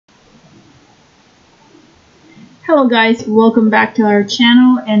Hello guys, welcome back to our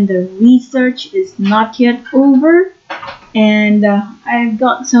channel, and the research is not yet over, and I've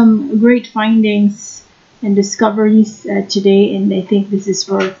got some great findings and discoveries today, and I think this is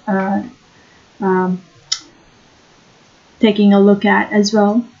worth taking a look at as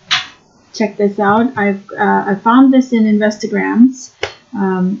well. Check this out. I found this in Investograms,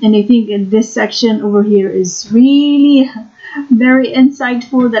 and I think in this section over here is really very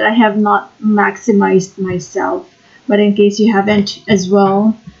insightful that I have not maximized myself. But in case you haven't as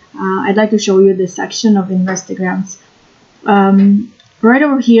well, I'd like to show you this section of Investograms. Right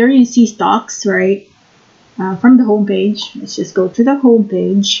over here, you see stocks, right? From the home page. Let's just go to the home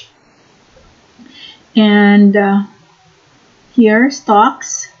page. And here,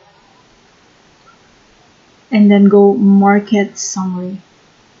 stocks. And then go market summary.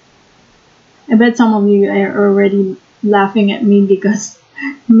 I bet some of you are already laughing at me because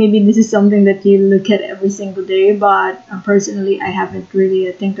maybe this is something that you look at every single day, but personally I haven't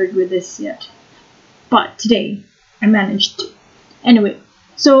really tinkered with this yet. But today I managed to. Anyway,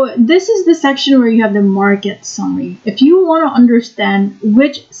 so this is the section where you have the market summary. If you want to understand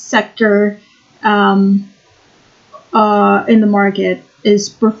which sector in the market is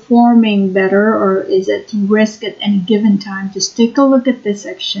performing better or is at risk at any given time, just take a look at this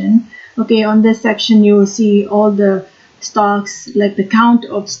section. Okay, on this section you will see all the stocks, like the count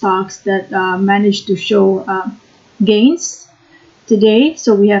of stocks that managed to show gains today.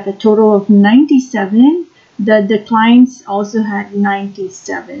 So we have a total of 97. The declines also had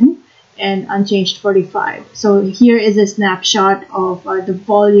 97 and unchanged 45. So here is a snapshot of the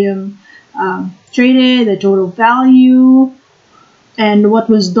volume traded, the total value, and what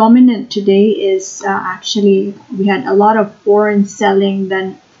was dominant today is actually we had a lot of foreign selling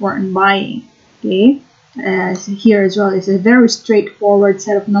than foreign buying. Okay. So here as well, it's a very straightforward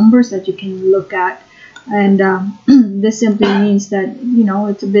set of numbers that you can look at, and this simply means that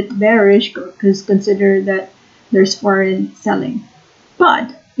it's a bit bearish because consider that there's foreign selling.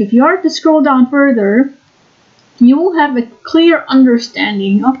 But if you are to scroll down further, you will have a clear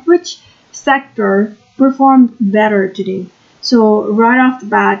understanding of which sector performed better today. So right off the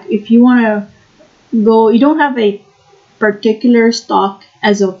bat, if you want to go, you don't have a particular stock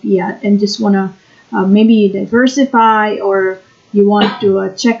as of yet and just want to maybe diversify, or you want to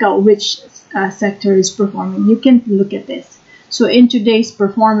check out which sector is performing, you can look at this. So in today's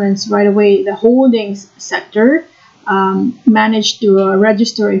performance, right away, the holdings sector managed to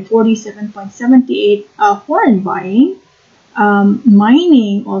register a 47.78 foreign buying.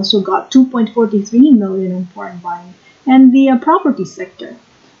 Mining also got 2.43 million in foreign buying, and the property sector.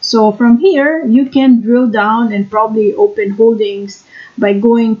 So from here, you can drill down and probably open holdings by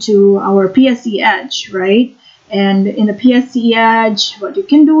going to our PSE Edge, right? And in the PSE Edge, what you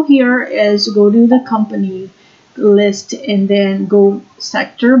can do here is go to the company list and then go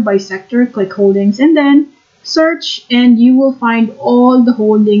sector by sector, click holdings, and then search, and you will find all the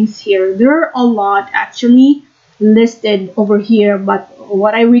holdings here. There are a lot actually listed over here, but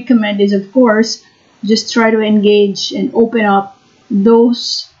what I recommend is, of course, just try to engage and open up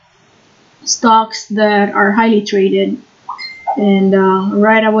those stocks that are highly traded. And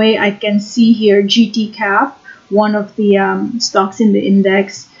right away I can see here GT Cap, one of the stocks in the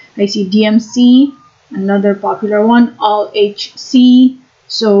index. I see DMC, another popular one, All HC.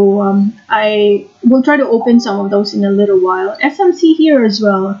 So I will try to open some of those in a little while. SMC here as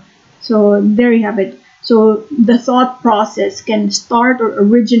well. So there you have it. So the thought process can start or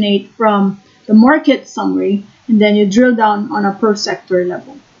originate from the market summary, and then you drill down on a per sector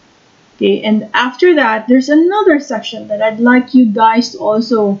level. Okay, and after that, there's another section that I'd like you guys to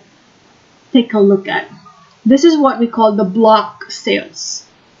also take a look at. This is what we call the block sales.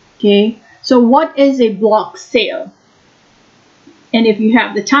 Okay, so what is a block sale? And if you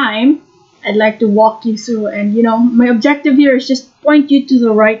have the time, I'd like to walk you through, and my objective here is just point you to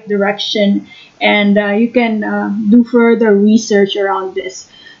the right direction, and you can do further research around this.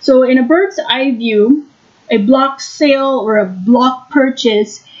 So in a bird's eye view, a block sale or a block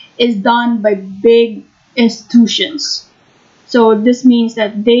purchase is done by big institutions. So this means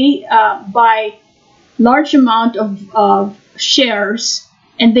that they buy large amount of shares,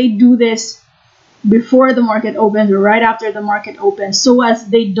 and they do this before the market opens or right after the market opens, so as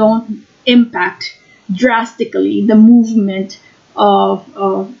they don't impact drastically the movement of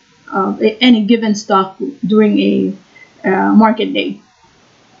any given stock during a market day.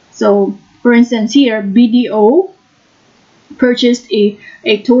 So for instance here, BDO purchased a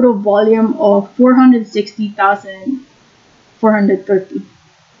total volume of 460,430,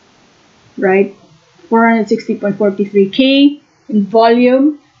 right? 460.43K in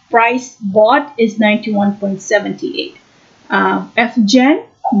volume, price bought is 91.78. FGen,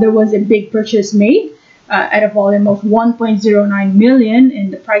 there was a big purchase made at a volume of 1.09 million,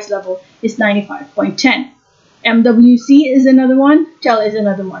 and the price level is 95.10. MWC is another one, TEL is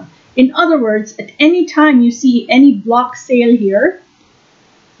another one. In other words, at any time you see any block sale here,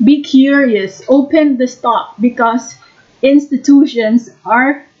 be curious, open the stock, because institutions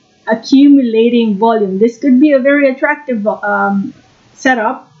are accumulating volume. This could be a very attractive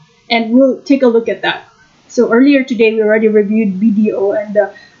setup, and we'll take a look at that. So earlier today we already reviewed BDO, and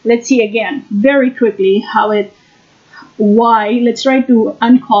let's see again very quickly let's try to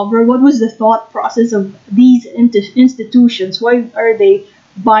uncover what was the thought process of these institutions. Why are they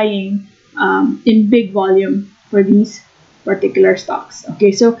buying in big volume for these particular stocks?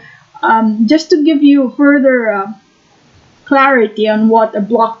 Okay, so just to give you further clarity on what a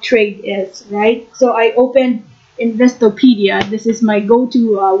block trade is, right? So I opened Investopedia. This is my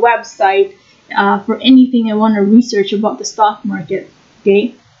go-to website for anything I want to research about the stock market.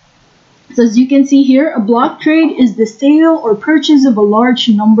 Okay, so as you can see here, a block trade is the sale or purchase of a large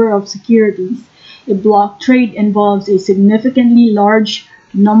number of securities. A block trade involves a significantly large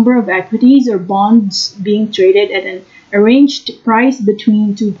number of equities or bonds being traded at an arranged price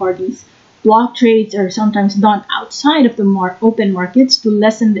between two parties. Block trades are sometimes done outside of the open markets to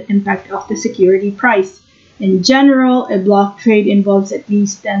lessen the impact of the security price. In general, a block trade involves at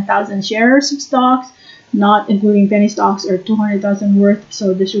least 10,000 shares of stocks, not including penny stocks, or 200,000 worth.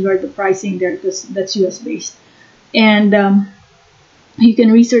 So disregard the pricing there because that's US based. And you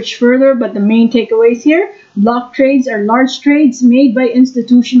can research further, but the main takeaways here: block trades are large trades made by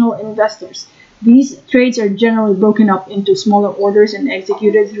institutional investors. These trades are generally broken up into smaller orders and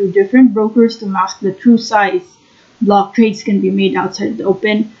executed through different brokers to mask the true size. Block trades can be made outside the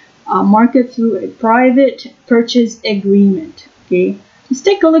open market through a private purchase agreement. Okay, let's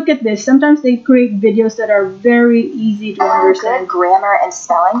take a look at this. Sometimes they create videos that are very easy to understand. Good grammar and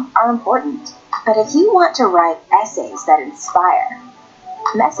spelling are important, but if you want to write essays that inspire,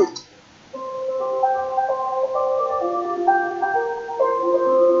 message.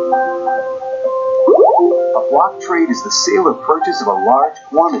 A block trade is the sale or purchase of a large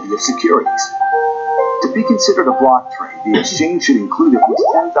quantity of securities. To be considered a block trade, the exchange should include at least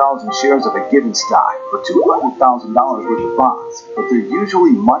 10,000 shares of a given stock or $200,000 worth of bonds, but they're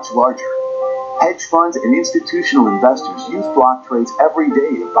usually much larger. Hedge funds and institutional investors use block trades every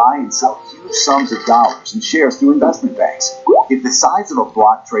day to buy and sell huge sums of dollars in shares through investment banks. If the size of a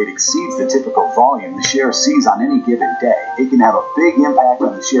block trade exceeds the typical volume the share sees on any given day, it can have a big impact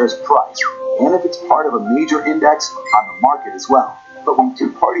on the share's price, and if it's part of a major index, on the market as well. But when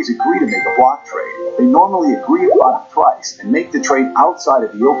two parties agree to make a block trade, they normally agree upon a price and make the trade outside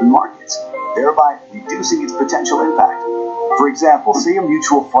of the open markets, thereby reducing its potential impact. For example, say a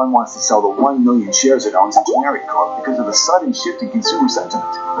mutual fund wants to sell the 1 million shares it owns in Generic Corp because of a sudden shift in consumer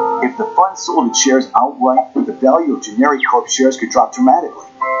sentiment. If the fund sold its shares outright, the value of Generic Corp shares could drop dramatically.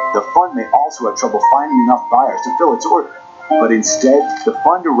 The fund may also have trouble finding enough buyers to fill its order. But instead, the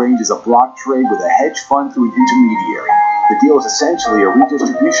fund arranges a block trade with a hedge fund through an intermediary. The deal is essentially a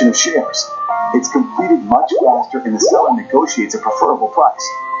redistribution of shares. It's completed much faster, and the seller negotiates a preferable price.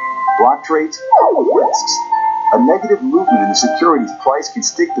 Block trades come with risks. A negative movement in the security's price can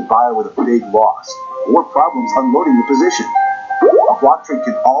stick the buyer with a big loss, or problems unloading the position. A block trade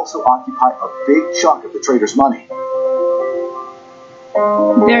can also occupy a big chunk of the trader's money.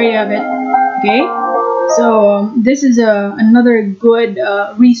 There you have it. Okay, so this is another good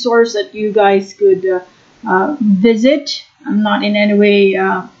resource that you guys could visit. I'm not in any way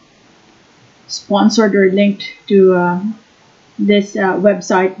sponsored or linked to this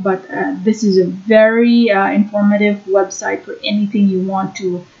website, but this is a very informative website for anything you want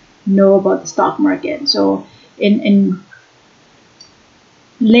to know about the stock market. So in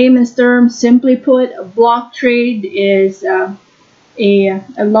layman's terms, simply put, a block trade is a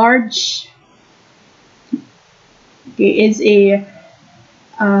large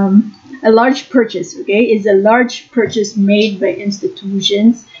purchase. Okay, is a large purchase made by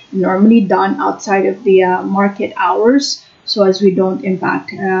institutions, normally done outside of the market hours, so as we don't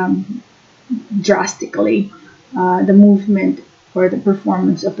impact drastically the movement or the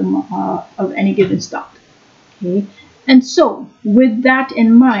performance of any given stock. Okay, and so with that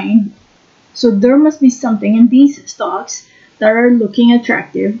in mind, so there must be something in these stocks that are looking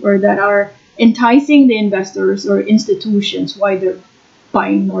attractive or that are enticing the investors or institutions why they're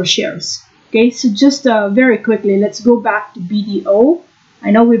buying more shares. Okay, so just very quickly, let's go back to BDO.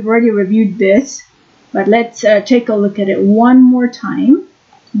 I know we've already reviewed this, but let's take a look at it one more time.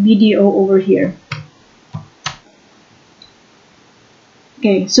 BDO over here.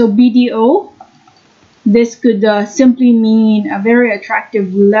 Okay, so BDO, this could simply mean a very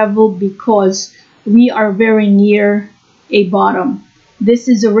attractive level because we are very near a bottom. This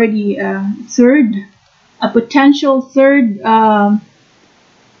is already a potential third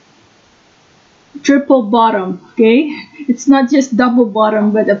triple bottom. Okay, it's not just double bottom,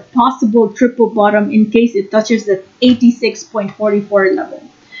 but a possible triple bottom in case it touches the 86.44 level.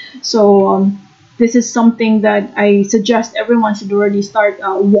 So this is something that I suggest everyone should already start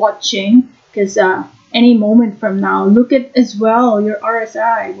watching, because any moment from now, look at as well your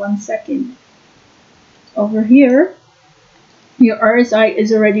RSI. 1 second. Over here, your RSI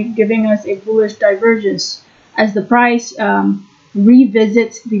is already giving us a bullish divergence as the price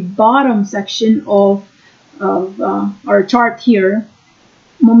revisits the bottom section of our chart here.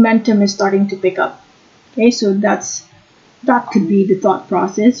 Momentum is starting to pick up. Okay, so that could be the thought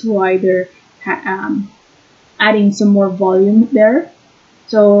process why they're adding some more volume there.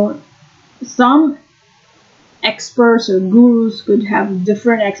 So some experts or gurus could have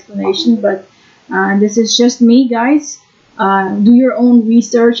different explanation, but this is just me, guys. Do your own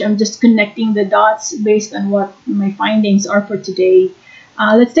research. I'm just connecting the dots based on what my findings are for today.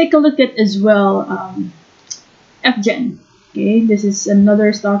 Let's take a look at as well FGen. Okay, this is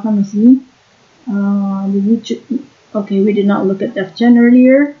another stock. Let me see. Okay, we did not look at FGen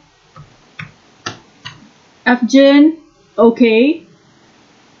earlier. FGen, okay,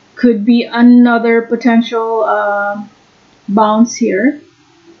 could be another potential bounce here.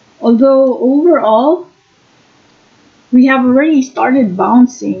 Although overall, we have already started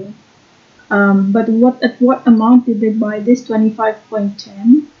bouncing. But at what amount did they buy this?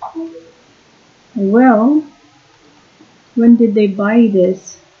 25.10. Well, when did they buy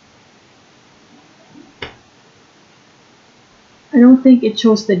this? I don't think it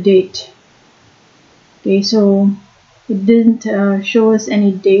shows the date. Okay, so it didn't show us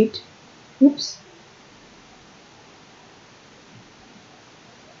any date. Oops.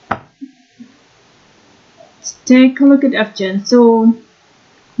 Let's take a look at FGen. So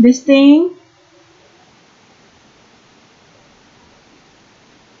this thing,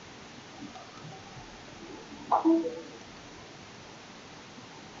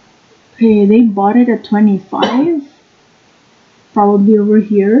 okay, they bought it at 25, probably over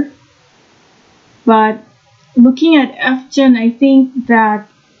here. But looking at FGen, I think that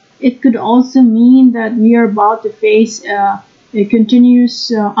it could also mean that we are about to face a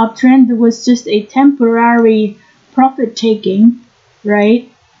continuous uptrend. There was just a temporary profit taking,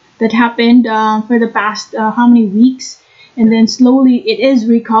 right, that happened for the past how many weeks, and then slowly it is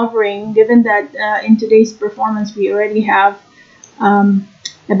recovering, given that in today's performance we already have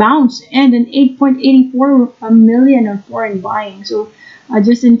a bounce and an 8.84 million of foreign buying. So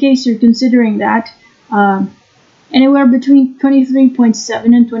just in case you're considering that, anywhere between 23.7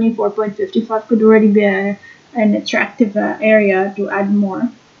 and 24.55 could already be an attractive area to add more.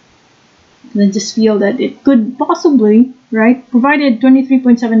 And I just feel that it could possibly, right, provided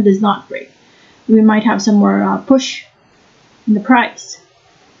 23.7 does not break, we might have some more push in the price.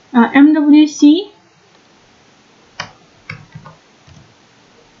 MWC,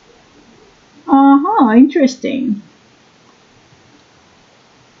 interesting.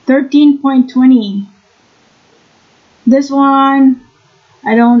 13.20. This one,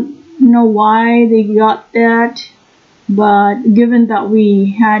 I don't know why they got that, but given that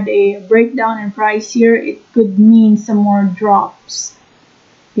we had a breakdown in price here, it could mean some more drops.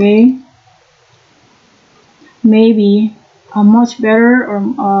 Okay, maybe a much better or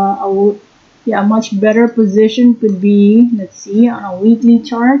a much better position could be, let's see, on a weekly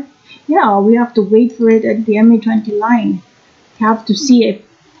chart. Yeah, we have to wait for it at the MA20 line. We have to see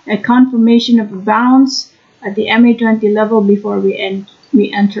a confirmation of a bounce at the MA20 level before we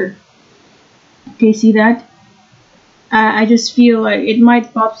enter. Okay, see that? I just feel like it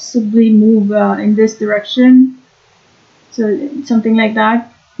might possibly move in this direction. So something like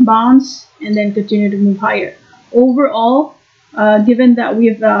that, bounce, and then continue to move higher. Overall, given that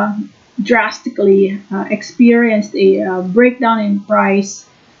we've drastically experienced a breakdown in price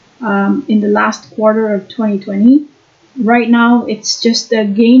in the last quarter of 2020, right now it's just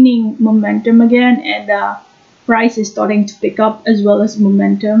gaining momentum again, and price is starting to pick up as well as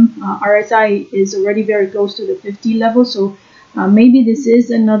momentum. RSI is already very close to the 50 level, so maybe this is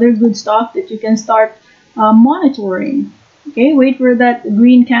another good stock that you can start monitoring. Okay, wait for that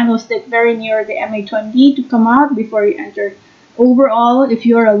green candlestick very near the MA20 to come out before you enter. Overall, if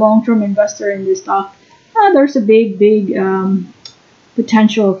you're a long-term investor in this stock, there's a big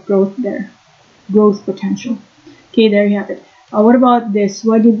potential of growth there. Growth potential. Okay, there you have it. What about this?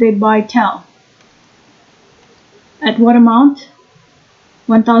 Why did they buy TEL? At what amount?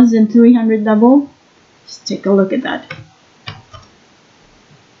 1,300 level. Let's take a look at that.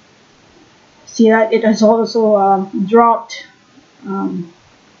 See that it has also dropped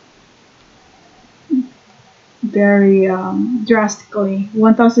very drastically.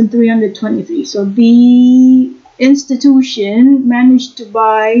 1,323. So the institution managed to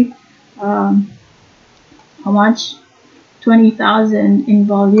buy how much? 20,000 in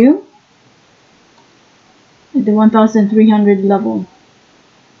volume at the 1,300 level.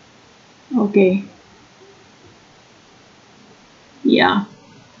 Okay. Yeah.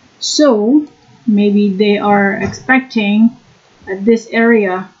 So maybe they are expecting at this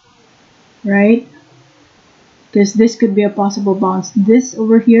area, right? Because this could be a possible bounce. This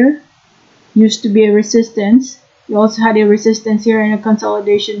over here used to be a resistance. We also had a resistance here and a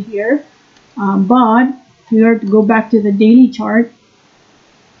consolidation here. But if we were to go back to the daily chart,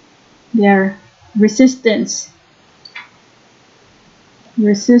 there, resistance,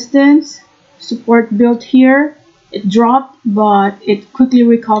 support built here. It dropped, but it quickly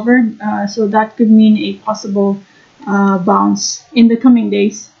recovered. So that could mean a possible bounce in the coming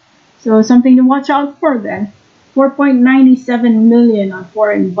days. So something to watch out for then. 4.97 million on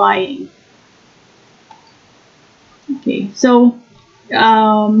foreign buying. Okay, so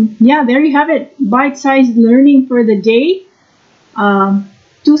yeah, there you have it. Bite-sized learning for the day.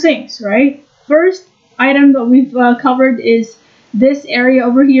 Two things, right? First item that we've covered is this area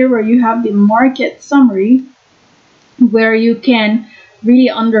over here where you have the market summary, where you can really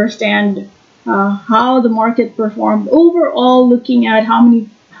understand how the market performed overall, looking at how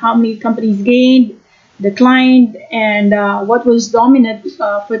many companies gained, declined, and what was dominant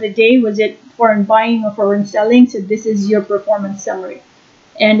for the day. Was it foreign buying or foreign selling? So this is your performance summary.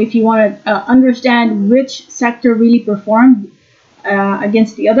 And if you want to understand which sector really performed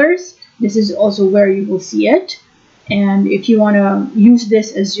against the others, this is also where you will see it. And if you want to use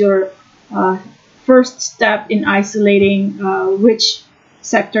this as your first step in isolating which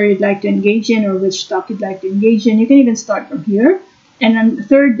sector you'd like to engage in or which stock you'd like to engage in, you can even start from here. And then the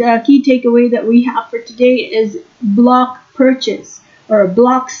third key takeaway that we have for today is block purchase or a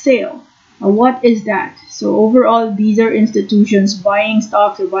block sale. What is that? So overall, these are institutions buying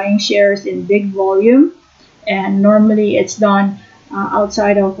stocks or buying shares in big volume, and normally it's done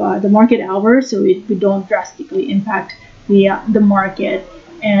outside of the market hours, so we don't drastically impact the market.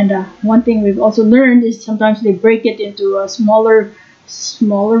 And one thing we've also learned is sometimes they break it into a smaller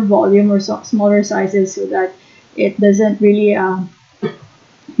volume or smaller sizes, so that it doesn't really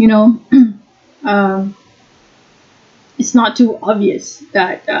it's not too obvious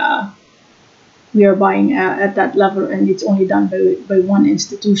that we are buying at that level, and it's only done by one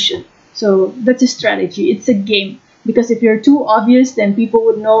institution. So that's a strategy. It's a game, because if you're too obvious, then people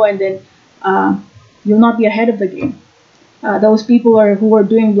would know, and then you'll not be ahead of the game. Those people who are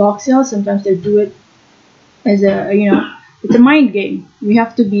doing block sales, sometimes they do it as it's a mind game. We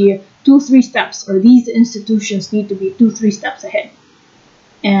have to be 2-3 steps, or these institutions need to be 2-3 steps ahead.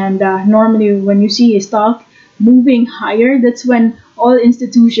 And normally when you see a stock moving higher, that's when all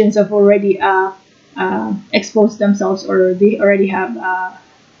institutions have already exposed themselves, or they already have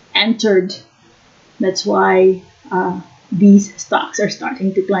entered. That's why these stocks are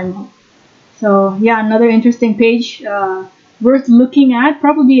starting to climb up. So yeah, another interesting page worth looking at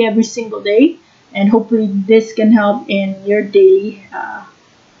probably every single day, and hopefully this can help in your daily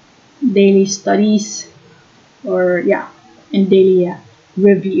studies, or in daily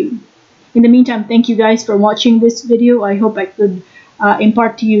review. In the meantime, thank you guys for watching this video. I hope I could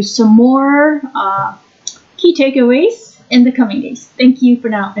impart to you some more key takeaways in the coming days. Thank you for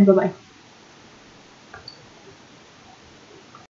now, and bye-bye.